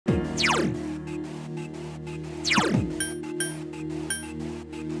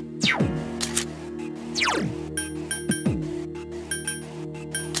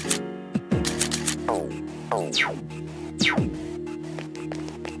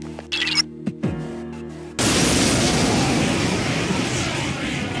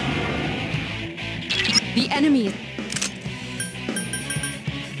The enemy.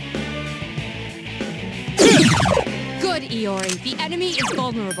 Good, Iori. The enemy is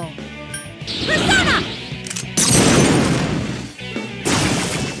vulnerable. Persona!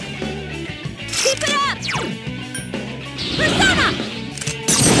 Keep it up! Persona!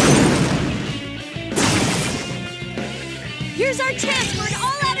 Here's our chance for an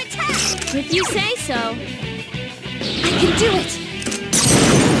all-out attack! If you say so. I can do it!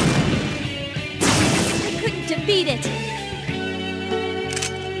 I couldn't defeat it!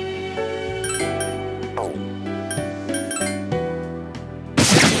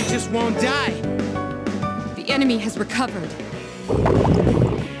 You just won't die! The enemy has recovered.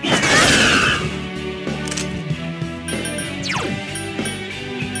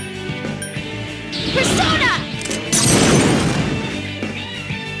 Persona!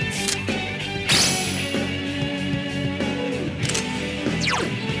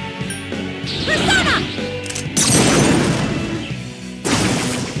 Persona!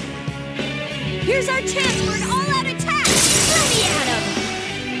 Here's our chance for an all-out attack! Let me at him!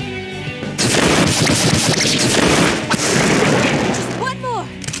 Just one more!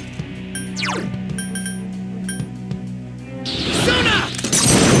 Persona!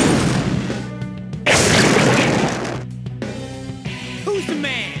 Who's the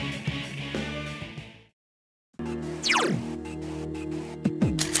man?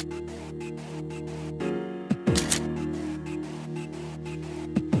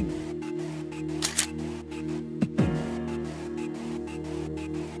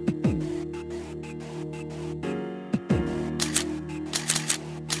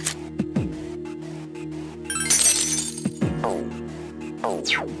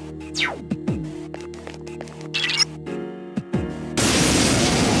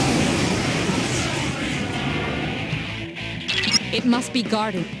 It must be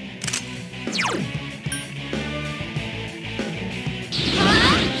guarded.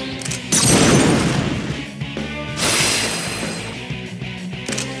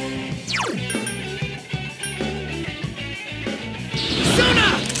 Persona!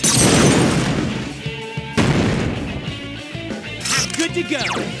 I'm good to go!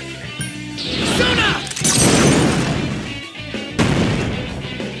 Persona!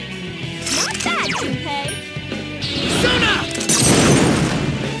 Not bad, Junpei! Persona!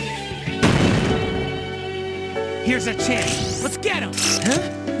 Here's a chance. Let's get him! Huh?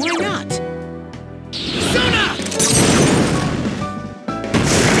 Why not? Persona!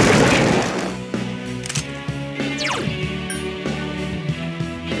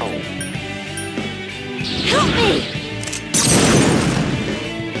 Help me!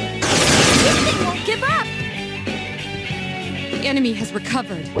 This thing won't give up! The enemy has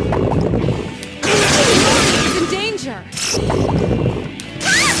recovered. It's in danger!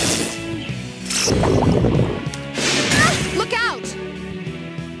 Look out!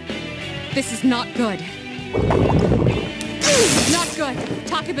 This is not good. Not good.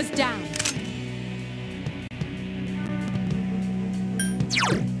 Takeba's down.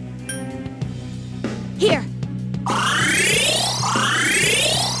 Here!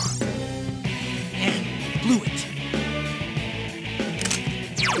 And blew it.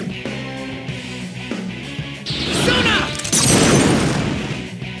 Persona!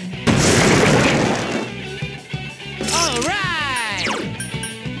 All right!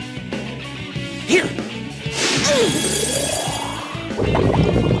 Here!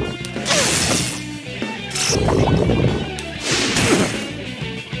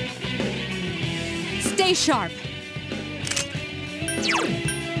 Stay sharp.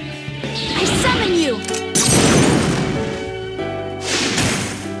 I summon you!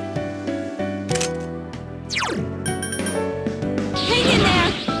 Hang in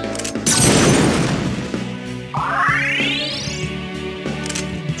there!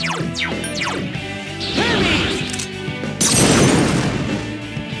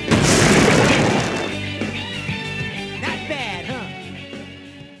 Not bad, huh?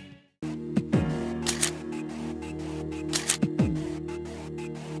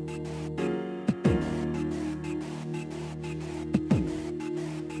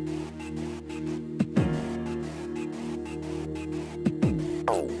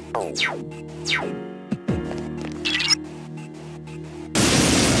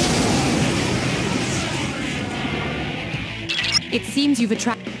 It seems you've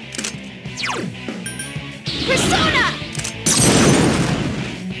attracted. Persona!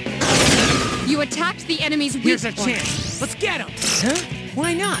 You attacked the enemy's weak Here's our point. chance. Let's get him. Huh?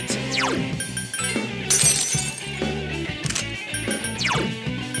 Why not?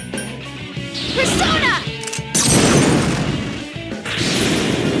 Persona!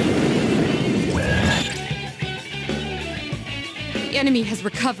 The enemy has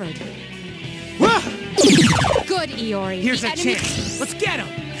recovered. Whoa! Good, Iori. Here's the our enemy... chance. Let's get him.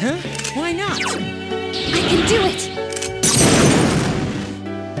 Huh? Why not? I can do it!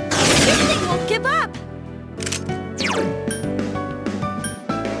 This thing won't give up!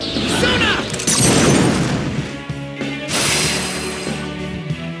 Sona!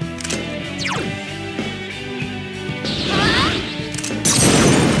 Huh?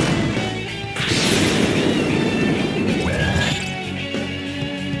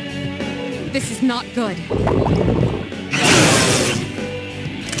 This is not good.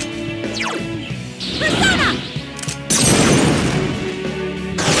 Persona!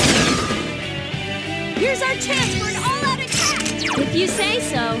 Here's our chance for an all-out attack! If you say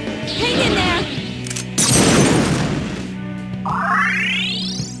so. Hang in there!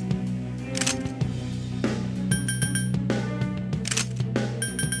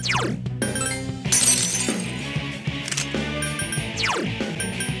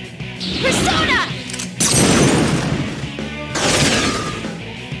 Persona!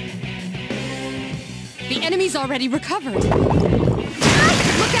 The enemy's already recovered.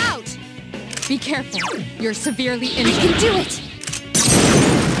 Look out! Be careful. You're severely injured. I can do it!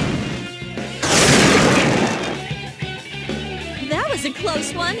 That was a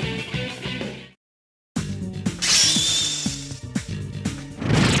close one.